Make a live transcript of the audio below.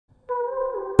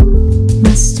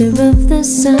Master of the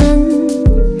sun,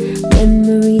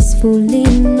 memories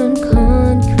falling on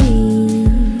concrete.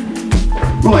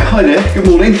 Right, hi there, good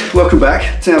morning, welcome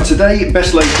back. Now today,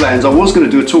 best laid plans. I was going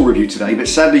to do a tool review today, but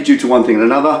sadly due to one thing and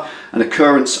another, an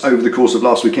occurrence over the course of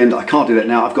last weekend, I can't do that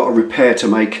now. I've got a repair to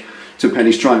make to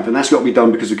Penny's Triumph, and that's got to be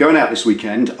done because we're going out this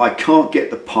weekend. I can't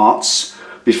get the parts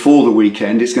before the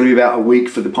weekend. It's going to be about a week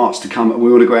for the parts to come, and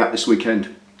we want to go out this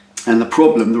weekend. And the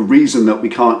problem, the reason that we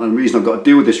can't, and the reason I've got to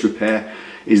deal with this repair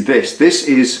is this. This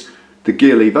is the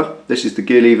gear lever. This is the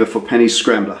gear lever for Penny's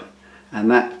Scrambler, and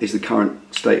that is the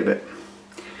current state of it.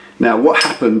 Now what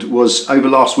happened was over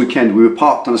last weekend we were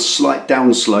parked on a slight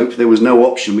downslope. There was no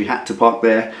option, we had to park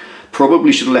there.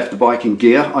 Probably should have left the bike in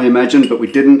gear, I imagine, but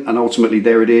we didn't, and ultimately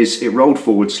there it is. It rolled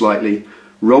forward slightly,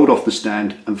 rolled off the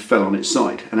stand and fell on its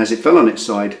side. And as it fell on its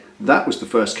side, that was the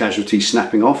first casualty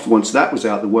snapping off. Once that was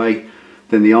out of the way,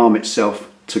 then the arm itself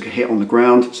took a hit on the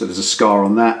ground, so there's a scar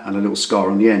on that and a little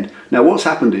scar on the end. Now what's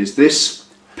happened is this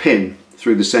pin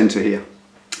through the center here,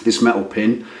 this metal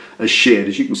pin has sheared.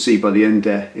 As you can see by the end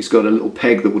there, it's got a little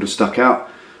peg that would have stuck out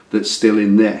that's still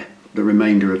in there, the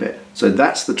remainder of it. So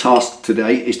that's the task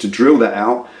today, is to drill that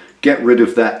out, get rid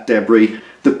of that debris.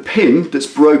 The pin that's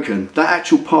broken, that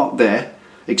actual part there,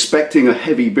 expecting a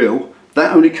heavy bill,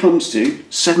 that only comes to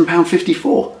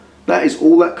 £7.54. That is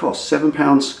all that costs,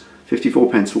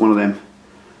 £7.54 for one of them.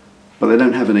 But they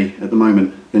don't have any at the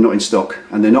moment. They're not in stock,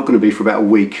 and they're not going to be for about a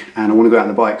week. And I want to go out on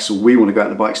the bikes, or we want to go out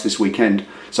on the bikes this weekend.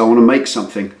 So I want to make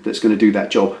something that's going to do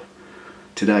that job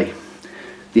today.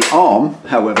 The arm,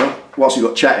 however, whilst we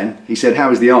got chatting, he said, "How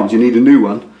is the arm? Do you need a new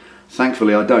one?"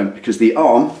 Thankfully I don't, because the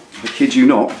arm, I kid you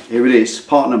not, here it is,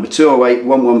 part number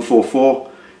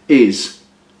 2081144 is,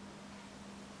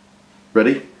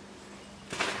 ready?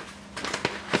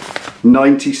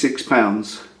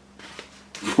 £96.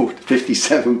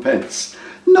 57 pence.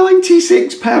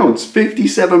 £96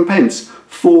 57 pence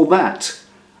for that.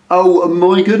 Oh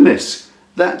my goodness,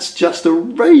 that's just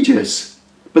outrageous.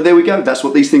 But there we go, that's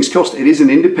what these things cost. It is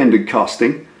an independent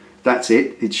casting, that's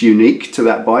it. It's unique to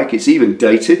that bike. It's even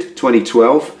dated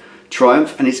 2012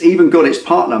 Triumph, and it's even got its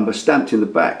part number stamped in the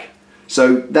back.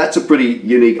 So that's a pretty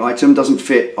unique item. Doesn't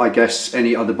fit, I guess,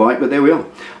 any other bike, but there we are.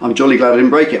 I'm jolly glad I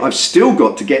didn't break it. I've still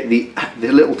got to get the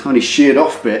little tiny sheared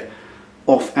off bit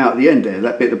off out the end there,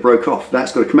 that bit that broke off,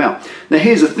 that's got to come out. Now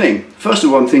here's the thing, first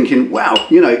of all I'm thinking, wow,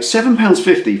 you know,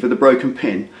 £7.50 for the broken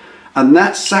pin, and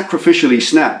that's sacrificially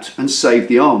snapped and saved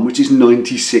the arm, which is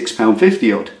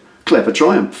 £96.50 odd. Clever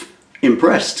Triumph.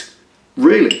 Impressed.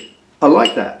 Really. I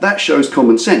like that. That shows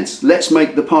common sense. Let's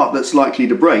make the part that's likely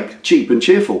to break cheap and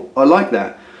cheerful. I like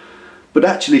that. But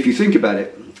actually, if you think about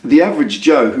it, the average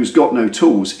Joe who's got no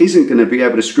tools isn't going to be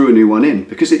able to screw a new one in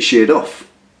because it's sheared off,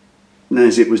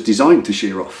 as it was designed to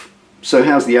shear off. So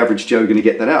how's the average Joe going to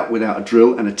get that out without a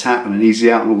drill and a tap and an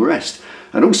easy out and all the rest?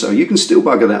 And also, you can still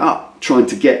bugger that up trying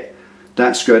to get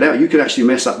that screwed out. You could actually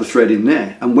mess up the thread in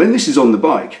there. And when this is on the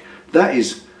bike, that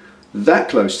is that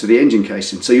close to the engine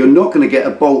casing, so you're not going to get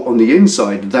a bolt on the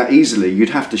inside that easily.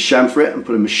 You'd have to chamfer it and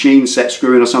put a machine set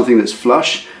screw in or something that's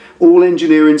flush. All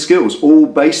engineering skills, all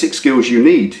basic skills you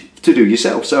need to do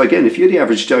yourself. So again, if you're the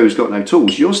average Joe who's got no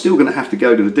tools, you're still going to have to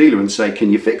go to the dealer and say,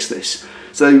 can you fix this?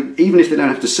 So even if they don't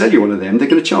have to sell you one of them, they're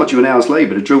going to charge you an hour's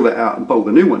labour to drill that out and bolt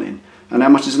the new one in. And how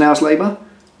much is an hour's labour?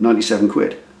 97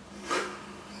 quid.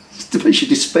 It makes you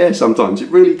despair sometimes, it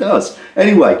really does.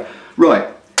 Anyway, right,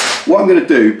 what I'm going to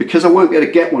do, because I won't be able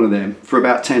to get one of them for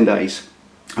about 10 days,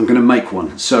 I'm going to make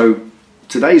one. So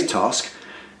today's task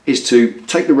is to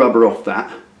take the rubber off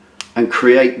that and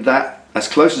create that as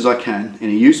close as I can in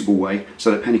a usable way so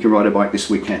that Penny can ride a bike this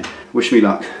weekend. Wish me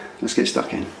luck. Let's get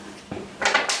stuck in.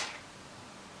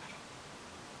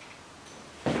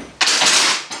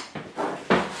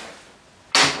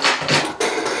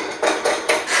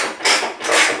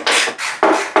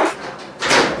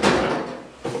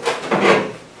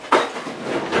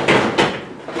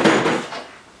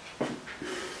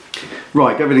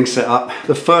 Right, everything's set up.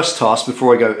 The first task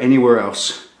before I go anywhere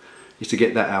else is to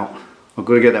get that out. I've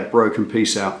got to get that broken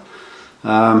piece out.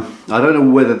 I don't know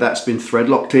whether that's been thread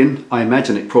locked in. I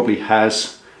imagine it probably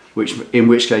has, in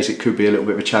which case it could be a little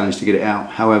bit of a challenge to get it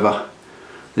out. However,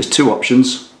 there's two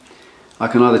options. I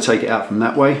can either take it out from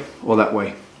that way or that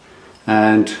way.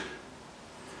 And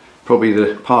probably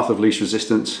the path of least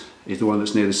resistance is the one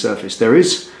that's near the surface. There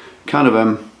is kind of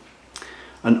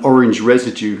an orange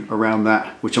residue around that,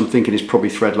 which I'm thinking is probably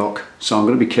thread lock. So I'm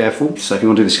going to be careful. So if you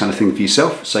want to do this kind of thing for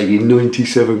yourself, save you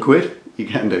 97 quid, you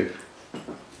can do.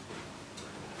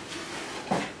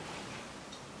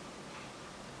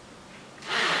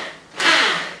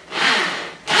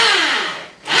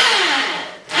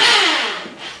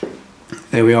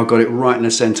 There we are, got it right in the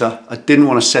center. I didn't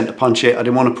want to center punch it. I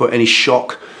didn't want to put any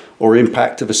shock or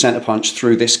impact of a center punch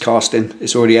through this casting.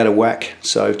 It's already had a whack,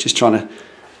 so just trying to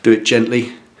do it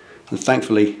gently. And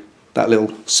thankfully, that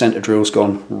little center drill's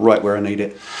gone right where I need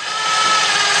it.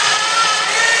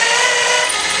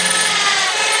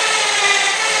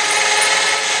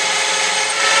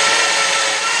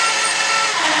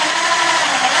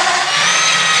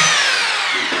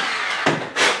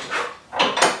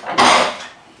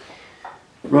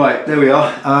 Right, there we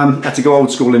are. Had to go old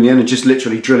school in the end and just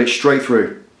literally drill it straight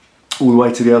through, all the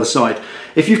way to the other side.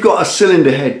 If you've got a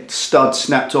cylinder head stud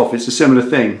snapped off, it's a similar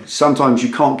thing. Sometimes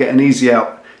you can't get an easy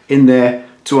out in there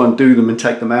to undo them and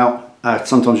take them out.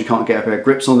 Sometimes you can't get a pair of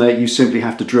grips on there. You simply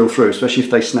have to drill through, especially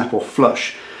if they snap off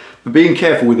flush. But being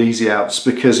careful with easy outs,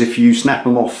 because if you snap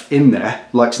them off in there,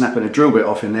 like snapping a drill bit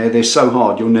off in there, they're so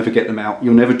hard you'll never get them out.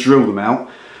 You'll never drill them out,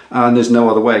 and there's no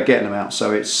other way of getting them out.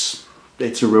 So it's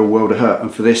a real world of hurt,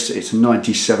 and for this it's a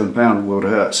 £97 world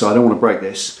of hurt, so I don't want to break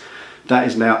this. That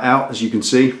is now out, as you can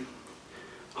see,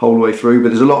 whole way through, but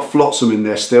there's a lot of flotsam in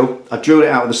there still. I drilled it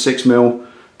out with a 6mm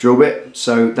drill bit,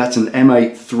 so that's an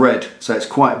M8 thread, so it's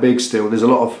quite big still. There's a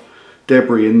lot of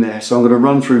debris in there, so I'm going to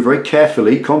run through very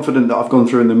carefully, confident that I've gone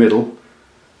through in the middle.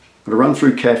 I'm going to run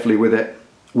through carefully with it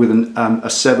with a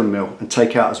 7mm and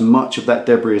take out as much of that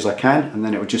debris as I can, and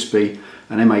then it will just be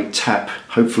an M8 tap,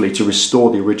 hopefully to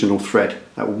restore the original thread.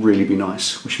 That will really be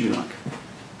nice. Wish me luck.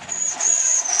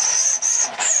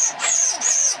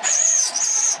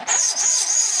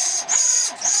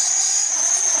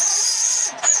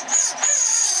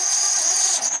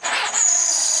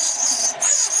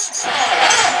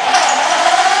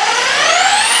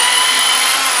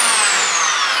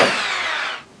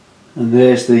 And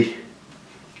there's the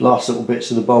last little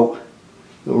bits of the bolt,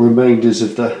 little remainders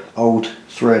of the old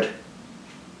thread.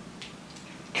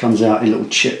 Comes out in little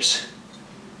chips.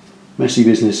 Messy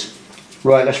business.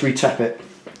 Right, let's retap it.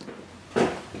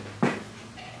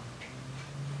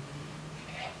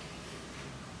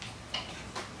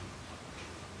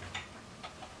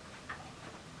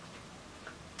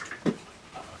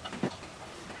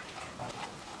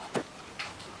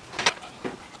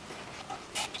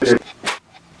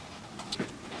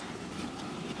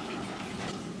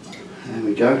 There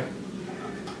we go.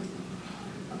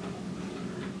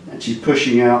 Actually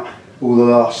pushing out all the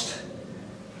last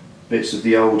bits of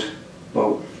the old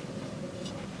bolt.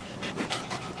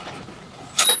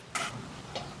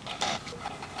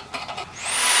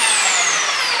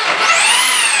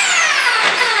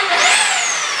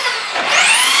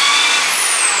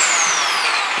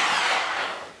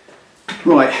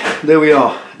 Right, there we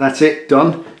are. That's it,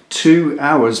 done. 2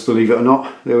 hours, believe it or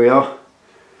not. There we are.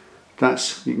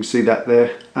 That's, you can see that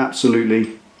there.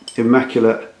 Absolutely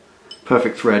immaculate,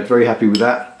 perfect thread. Very happy with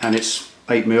that, and it's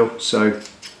 8mm, so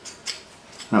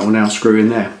that will now screw in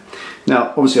there. Now,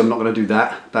 obviously I'm not going to do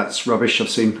that. That's rubbish.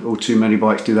 I've seen all too many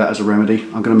bikes do that as a remedy.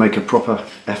 I'm going to make a proper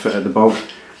effort at the bolt.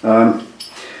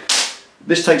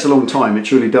 This takes a long time, it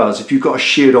truly does. If you've got a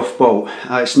sheared off bolt,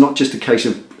 it's not just a case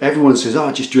of, everyone says,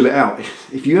 oh, just drill it out.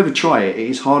 If you ever try it, it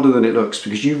is harder than it looks,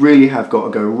 because you really have got to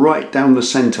go right down the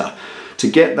centre to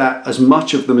get that as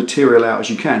much of the material out as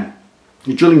you can.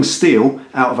 You're drilling steel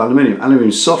out of aluminium. Aluminium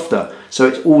is softer, so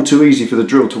it's all too easy for the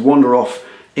drill to wander off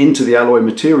into the alloy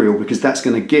material, because that's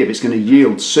going to give, it's going to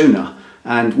yield sooner.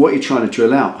 And what you're trying to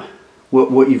drill out,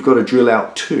 what you've got to drill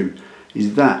out to,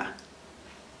 is that.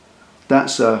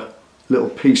 That's a little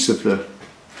piece of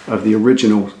the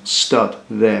original stud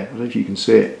there. I don't know if you can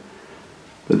see it,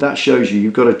 but that shows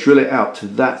you've got to drill it out to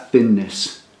that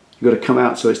thinness. You've got to come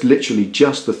out so it's literally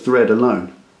just the thread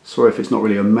alone. Sorry if it's not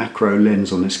really a macro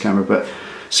lens on this camera, but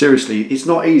seriously, it's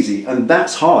not easy, and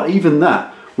that's hard. Even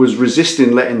that was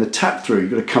resisting letting the tap through.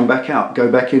 You've got to come back out,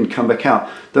 go back in, come back out.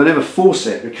 Don't ever force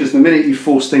it, because the minute you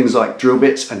force things like drill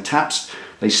bits and taps,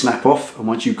 they snap off, and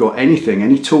once you've got anything,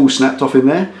 any tool snapped off in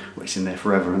there, well, it's in there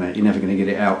forever, isn't it? You're never going to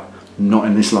get it out, not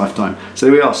in this lifetime. So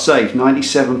there we are, saved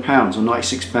 £97 or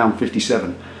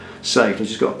 £96.57. Saved. I've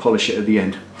just got to polish it at the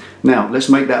end. Now, let's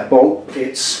make that bolt.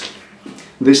 It's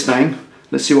this thing.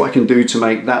 Let's see what I can do to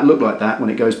make that look like that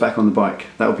when it goes back on the bike.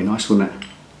 That would be nice, wouldn't it?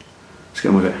 Let's get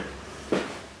on with it.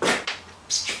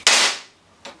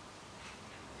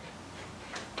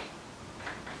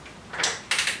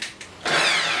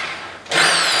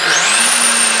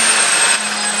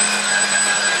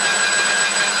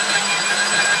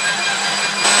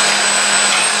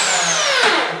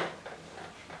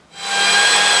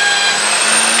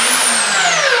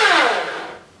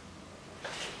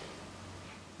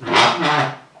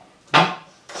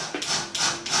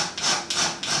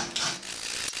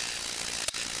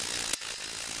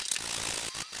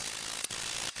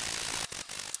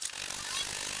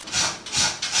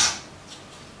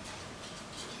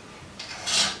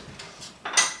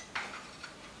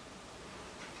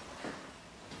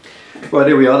 Right,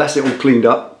 here we are, that's it all cleaned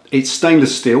up. It's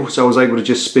stainless steel, so I was able to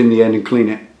just spin the end and clean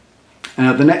it.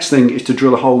 The next thing is to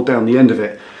drill a hole down the end of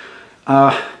it,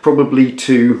 probably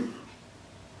to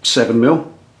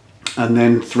 7mm, and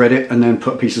then thread it and then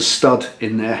put a piece of stud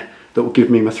in there that will give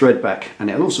me my thread back. And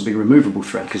it'll also be a removable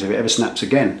thread, because if it ever snaps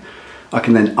again, I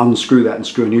can then unscrew that and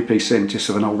screw a new piece in just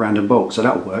with an old random bolt. So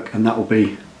that'll work, and that'll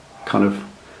be kind of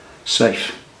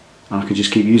safe, and I can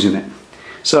just keep using it.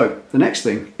 So the next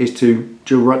thing is to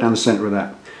drill right down the centre of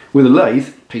that. With a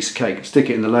lathe, piece of cake, stick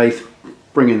it in the lathe,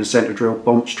 bring in the centre drill,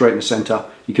 bomb straight in the centre.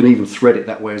 You can even thread it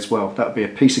that way as well. That would be a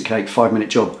piece of cake, 5-minute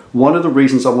job. One of the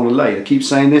reasons I want a lathe, I keep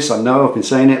saying this, I know I've been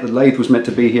saying it, the lathe was meant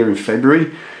to be here in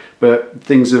February, but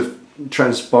things have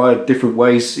transpired different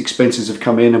ways, expenses have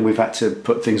come in, and we've had to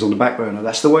put things on the back burner.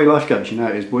 That's the way life goes, you know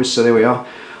it is, boys. So there we are.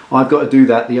 I've got to do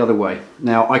that the other way.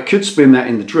 Now I could spin that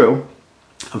in the drill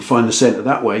and find the centre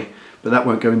that way, but that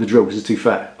won't go in the drill because it's too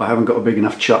fat. I haven't got a big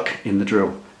enough chuck in the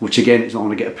drill, which again is I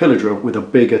want to get a pillar drill with a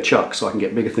bigger chuck so I can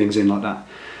get bigger things in like that.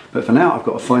 But for now I've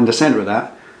got to find the centre of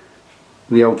that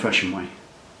the old fashioned way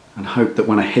and hope that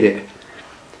when I hit it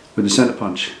with the centre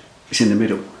punch, it's in the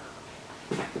middle.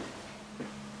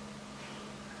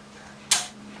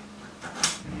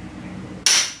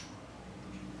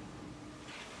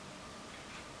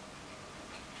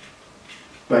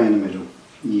 Bang in the middle.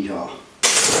 Yeehaw.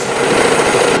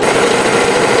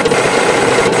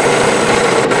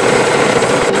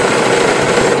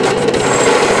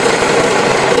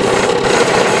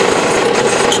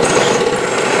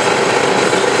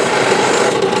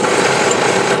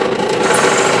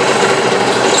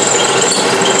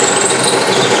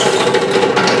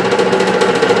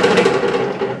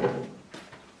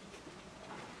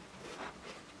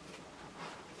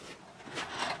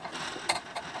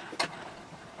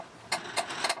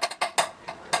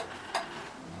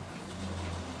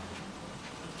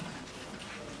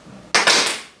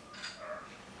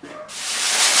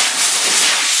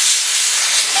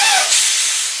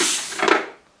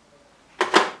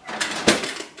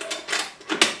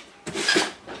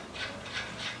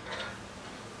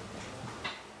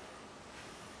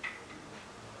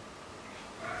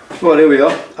 Right, here we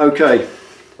are. Okay,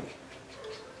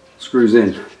 screws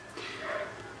in.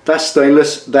 That's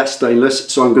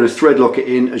stainless, so I'm going to thread lock it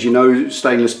in. As you know,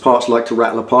 stainless parts like to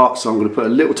rattle apart, so I'm going to put a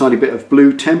little tiny bit of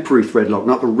blue temporary thread lock,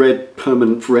 not the red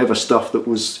permanent forever stuff that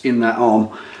was in that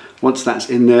arm. Once that's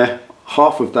in there,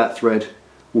 half of that thread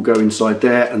will go inside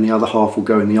there and the other half will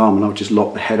go in the arm, and I'll just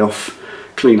lock the head off,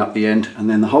 clean up the end, and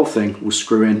then the whole thing will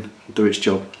screw in and do its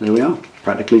job. There we are,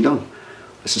 practically done.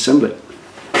 Let's assemble it.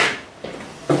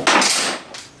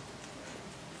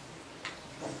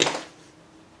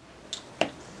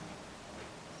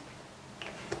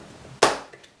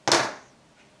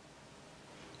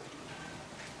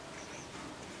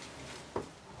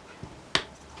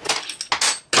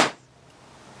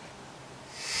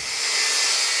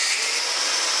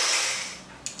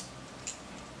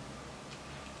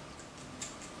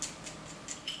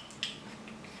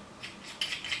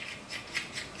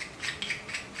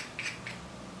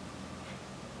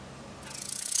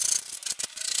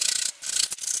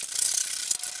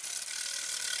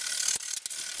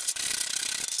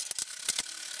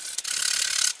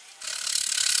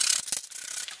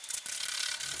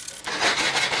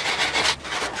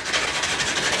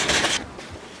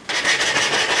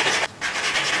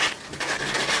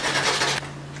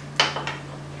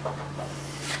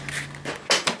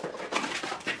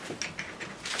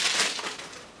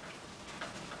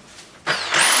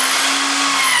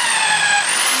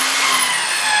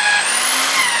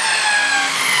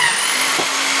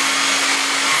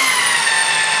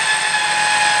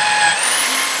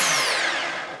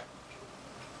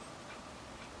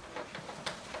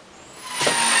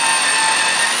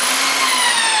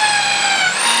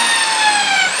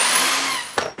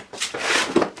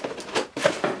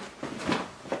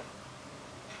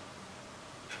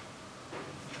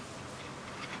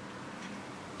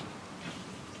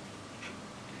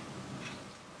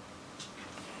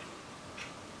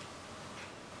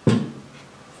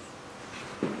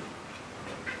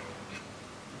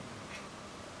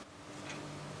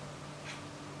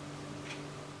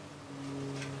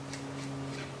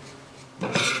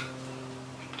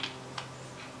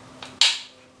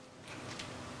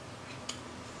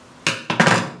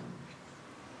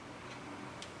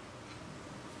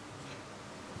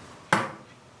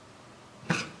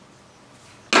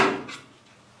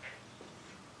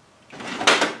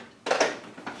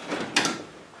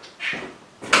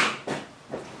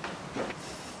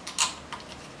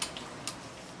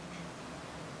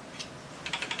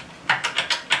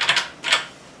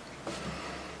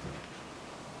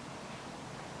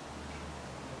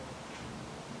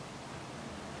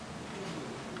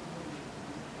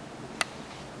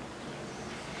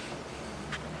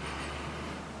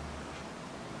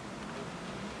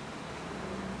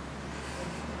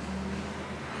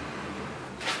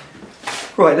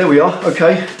 Right, there we are.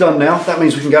 Okay, done now. That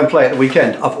means we can go and play at the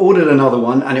weekend. I've ordered another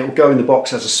one and it will go in the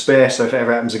box as a spare, so if it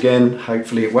ever happens again,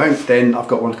 hopefully it won't, then I've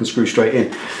got one I can screw straight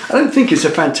in. I don't think it's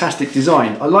a fantastic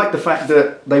design. I like the fact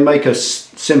that they make a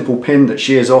simple pin that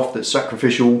shears off, that's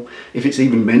sacrificial. If it's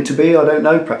even meant to be, I don't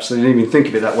know. Perhaps they didn't even think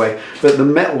of it that way. But the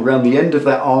metal around the end of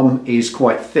that arm is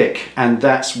quite thick, and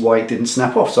that's why it didn't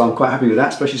snap off. So I'm quite happy with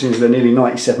that, especially since they're nearly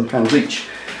 £97 each.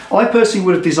 I personally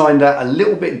would have designed that a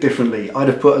little bit differently. I'd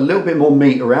have put a little bit more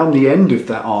meat around the end of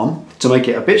that arm to make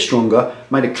it a bit stronger,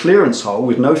 made a clearance hole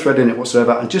with no thread in it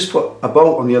whatsoever, and just put a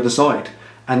bolt on the other side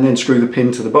and then screw the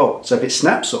pin to the bolt. So if it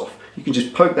snaps off, you can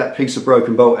just poke that piece of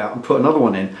broken bolt out and put another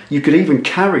one in. You could even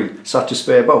carry such a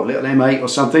spare bolt, little M8 or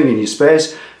something in your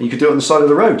spares, and you could do it on the side of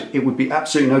the road. It would be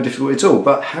absolutely no difficulty at all.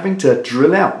 But having to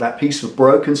drill out that piece of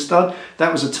broken stud,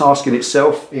 that was a task in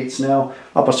itself. It's now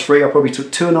 3:30. I probably took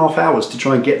 2.5 hours to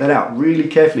try and get that out really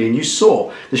carefully. And you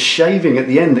saw the shaving at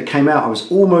the end that came out. I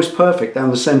was almost perfect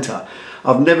down the center.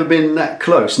 I've never been that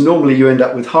close. Normally you end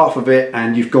up with half of it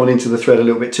and you've gone into the thread a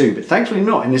little bit too, but thankfully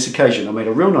not in this occasion. I made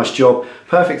a real nice job,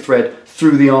 perfect thread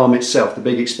through the arm itself, the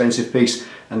big expensive piece,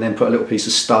 and then put a little piece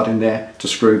of stud in there to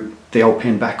screw the old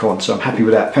pin back on. So I'm happy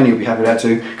with that. Penny will be happy with that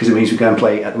too, because it means we go and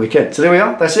play at the weekend. So there we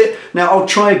are, that's it. Now I'll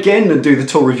try again and do the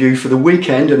tool review for the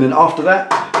weekend, and then after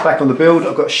that, back on the build.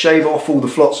 I've got to shave off all the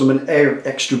flotsam and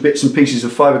extra bits and pieces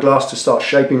of fiberglass to start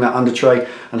shaping that under tray,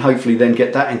 and hopefully then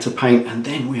get that into paint, and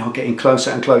then we are getting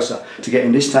closer and closer to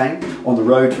getting this tank on the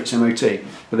road for its MOT.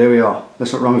 But there we are.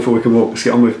 Let's not run before we can walk. Let's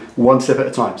get on with one step at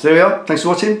a time. So there we are. Thanks for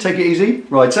watching. Take it easy.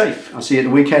 Ride safe. I'll see you at the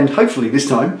weekend, hopefully this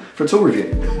time, for a tool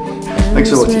review. Thanks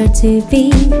for watching. To be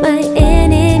my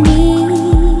enemy,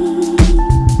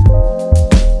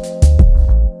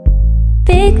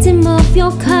 victim of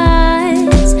your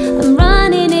cards. I'm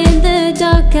running in the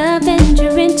dark,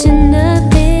 Avenger into night.